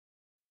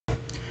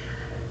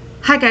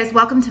Hi guys,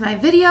 welcome to my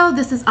video.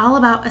 This is all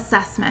about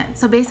assessment.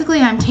 So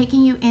basically I'm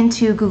taking you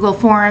into Google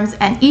Forms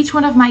and each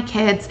one of my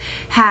kids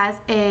has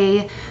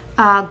a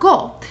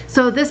goal.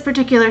 So this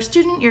particular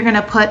student, you're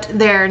gonna put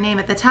their name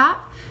at the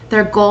top,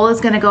 their goal is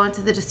gonna go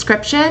into the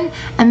description,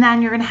 and then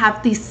you're gonna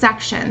have these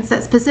sections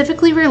that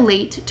specifically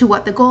relate to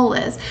what the goal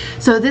is.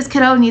 So this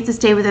kiddo needs to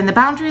stay within the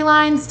boundary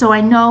lines, so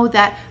I know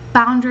that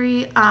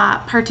boundary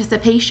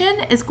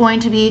participation is going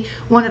to be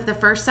one of the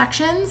first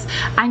sections.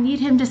 I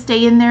need him to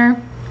stay in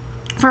there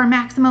for a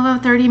maximum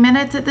of 30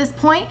 minutes at this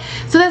point.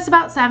 So that's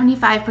about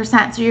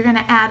 75%. So you're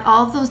gonna add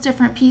all of those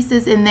different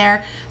pieces in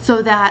there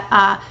so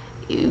that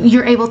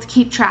you're able to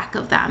keep track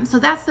of them. So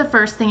that's the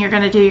first thing you're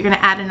gonna do. You're gonna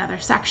add another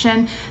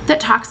section that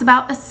talks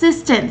about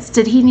assistance.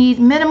 Did he need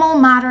minimal,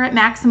 moderate,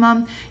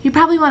 maximum? You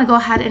probably wanna go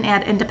ahead and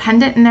add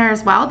independent in there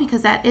as well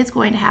because that is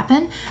going to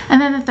happen.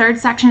 And then the third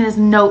section is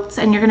notes,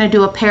 and you're gonna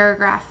do a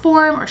paragraph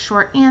form or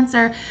short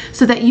answer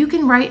so that you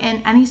can write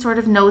in any sort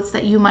of notes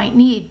that you might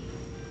need.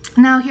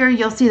 Now here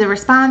you'll see the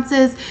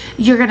responses.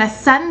 You're gonna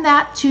send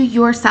that to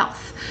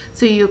yourself.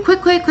 So you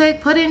quick,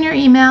 put in your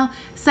email,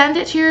 send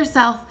it to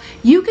yourself.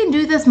 You can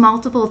do this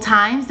multiple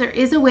times. There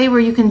is a way where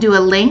you can do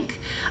a link,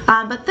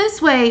 but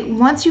this way,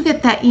 once you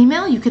get that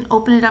email, you can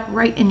open it up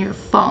right in your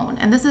phone.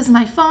 And this is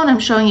my phone. I'm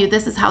showing you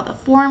this is how the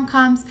form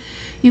comes.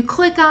 You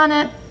click on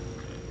it,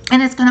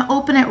 and it's gonna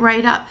open it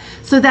right up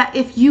so that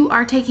if you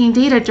are taking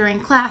data during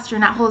class, you're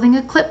not holding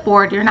a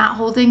clipboard, you're not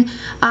holding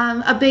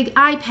a big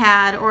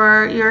iPad,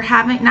 or you're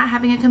not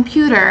having a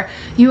computer.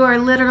 You are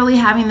literally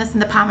having this in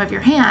the palm of your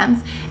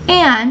hands.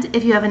 And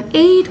if you have an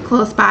aide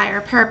close by or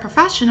a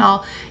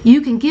paraprofessional,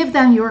 you can give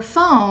them your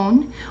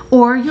phone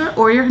or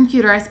your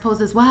computer, I suppose,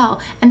 as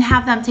well, and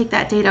have them take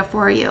that data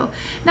for you.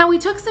 Now we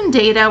took some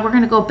data. We're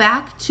gonna go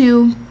back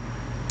to,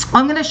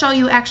 I'm going to show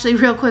you actually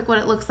real quick what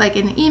it looks like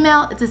in the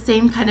email. It's the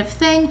same kind of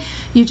thing.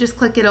 You just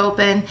click it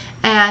open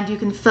and you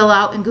can fill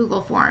out in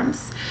Google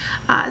Forms.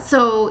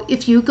 So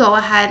if you go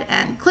ahead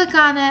and click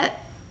on it,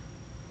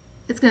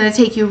 it's going to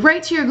take you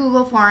right to your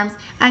Google Forms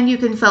and you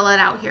can fill it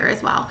out here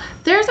as well.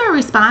 There's our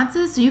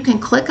responses, so you can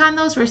click on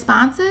those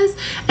responses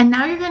and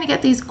now you're going to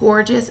get these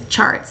gorgeous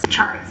charts.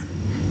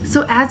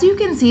 So as you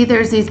can see,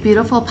 there's these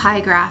beautiful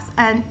pie graphs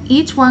and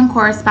each one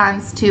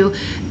corresponds to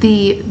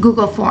the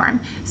Google form.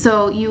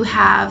 So you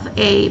have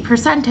a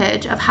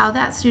percentage of how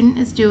that student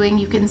is doing.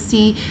 You can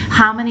see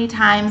how many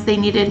times they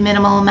needed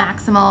minimal,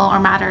 maximal, or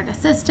moderate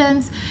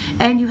assistance,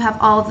 and you have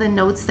all of the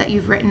notes that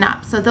you've written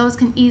up. So those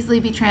can easily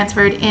be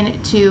transferred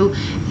into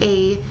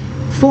a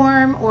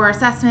form or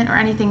assessment or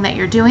anything that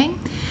you're doing.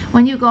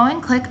 When you go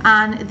and click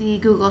on the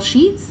Google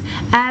Sheets,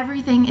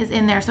 everything is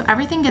in there. So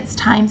everything gets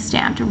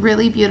time-stamped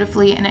really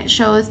beautifully, and it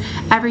shows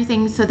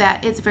everything so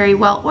that it's very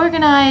well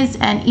organized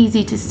and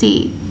easy to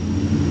see.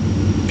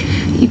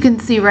 You can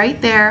see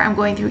right there, I'm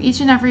going through each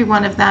and every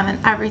one of them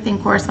and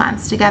everything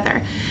corresponds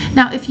together.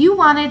 Now, if you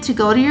wanted to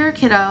go to your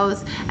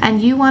kiddos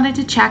and you wanted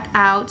to check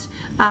out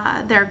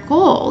their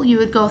goal, you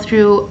would go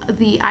through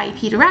the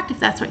IEP Direct.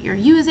 If that's what you're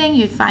using,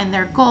 you'd find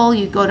their goal,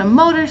 you'd go to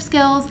motor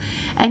skills,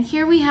 and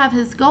here we have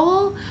his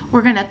goal.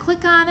 We're gonna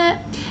click on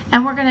it,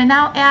 and we're gonna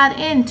now add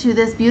into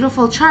this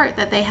beautiful chart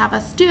that they have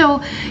us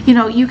do. You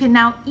know, you can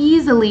now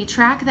easily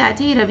track that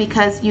data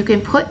because you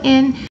can put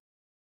in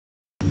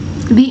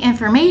the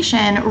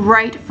information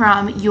right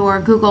from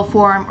your Google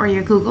form or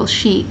your Google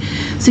Sheet.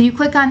 So you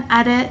click on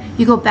edit,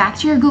 you go back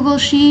to your Google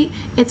Sheet.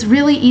 It's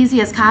really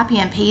easy as copy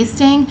and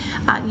pasting.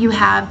 You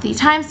have the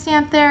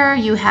timestamp there,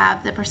 you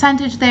have the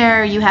percentage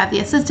there, you have the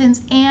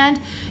assistance,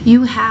 and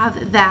you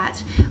have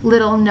that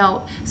little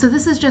note. So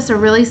this is just a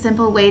really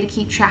simple way to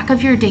keep track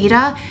of your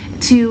data,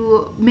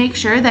 to make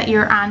sure that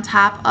you're on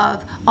top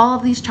of all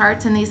of these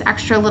charts and these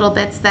extra little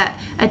bits that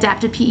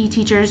adaptive PE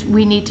teachers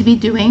we need to be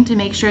doing to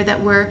make sure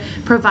that we're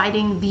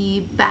providing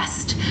the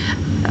best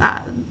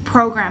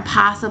program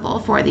possible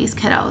for these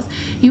kiddos.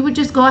 You would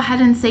just go ahead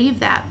and save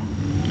that.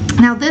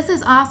 Now this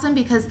is awesome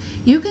because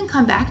you can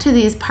come back to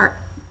these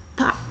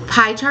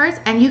pie charts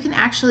and you can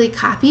actually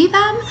copy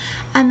them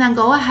and then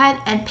go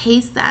ahead and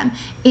paste them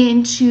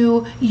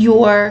into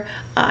your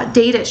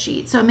data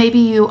sheet. So maybe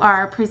you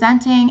are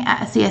presenting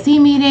at a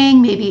CSE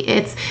meeting, maybe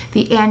it's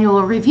the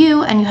annual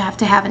review and you have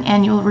to have an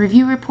annual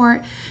review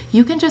report.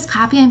 You can just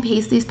copy and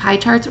paste these pie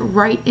charts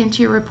right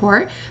into your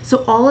report.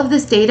 So all of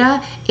this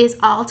data is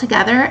all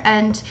together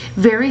and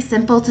very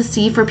simple to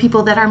see for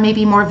people that are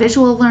maybe more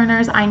visual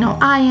learners. I know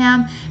I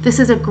am. This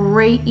is a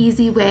great,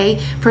 easy way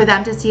for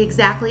them to see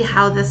exactly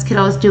how this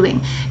kiddo is doing.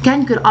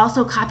 Again, you could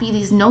also copy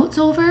these notes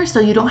over so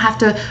you don't have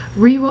to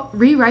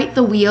rewrite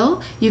the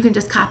wheel. You can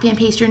just copy and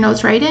paste your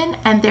notes right in,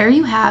 and there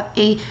you have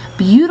a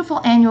beautiful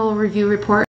annual review report.